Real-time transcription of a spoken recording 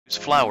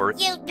Flower.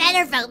 You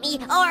better vote me,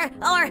 or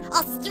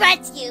I'll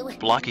stretch you.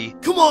 Blocky.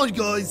 Come on,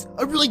 guys.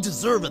 I really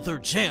deserve a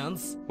third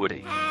chance.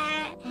 Woody.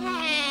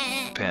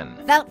 Pen.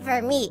 Vote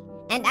for me,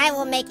 and I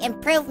will make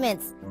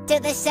improvements to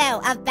the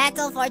show of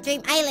Battle for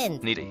Dream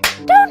Island. Needy.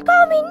 Don't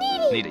call me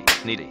needy.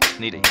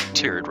 Needy.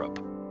 Teardrop.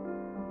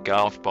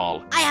 Golf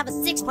ball. I have a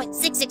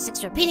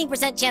 6.666 repeating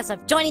 % chance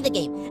of joining the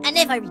game, and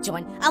if I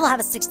rejoin, I will have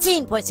a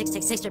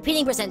 16.666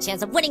 repeating %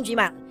 chance of winning Dream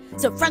Island.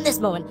 So from this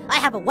moment, I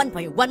have a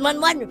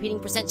 1.111 repeating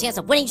 % chance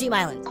of winning Dream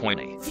Island.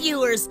 Coiny.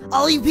 Viewers,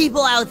 all you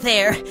people out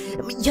there,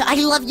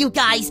 I love you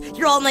guys.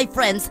 You're all my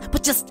friends.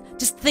 But just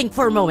think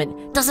for a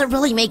moment. Does it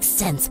really make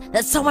sense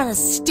that someone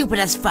as stupid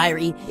as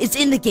Fiery is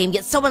in the game,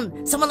 yet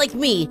someone like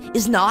me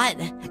is not?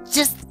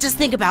 Just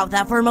think about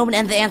that for a moment,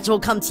 and the answer will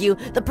come to you.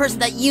 The person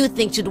that you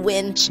think should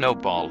win.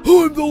 Snowball.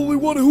 I'm the only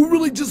one who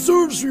really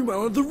deserves Dream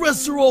Island. The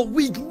rest are all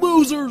weak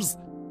losers.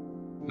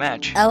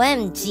 Match.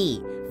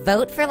 OMG.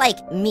 Vote for,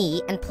 like,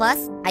 me, and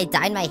plus, I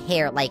dyed my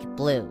hair, like,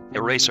 blue.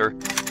 Eraser.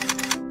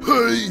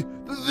 Hey,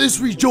 this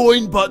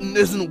rejoin button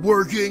isn't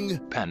working.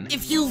 Pen.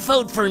 If you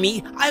vote for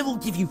me, I will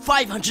give you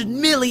 $500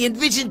 million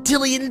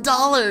vigintillion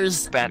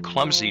dollars. Bad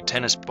clumsy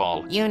tennis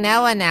ball. You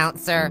know,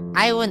 announcer,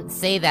 I wouldn't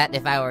say that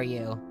if I were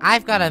you.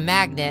 I've got a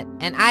magnet,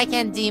 and I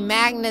can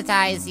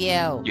demagnetize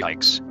you.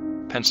 Yikes.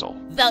 Pencil.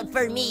 Vote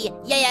for me,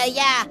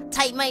 yeah,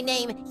 type my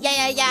name,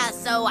 yeah,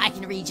 so I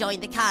can rejoin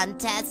the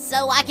contest,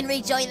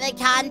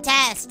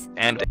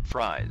 And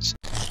fries.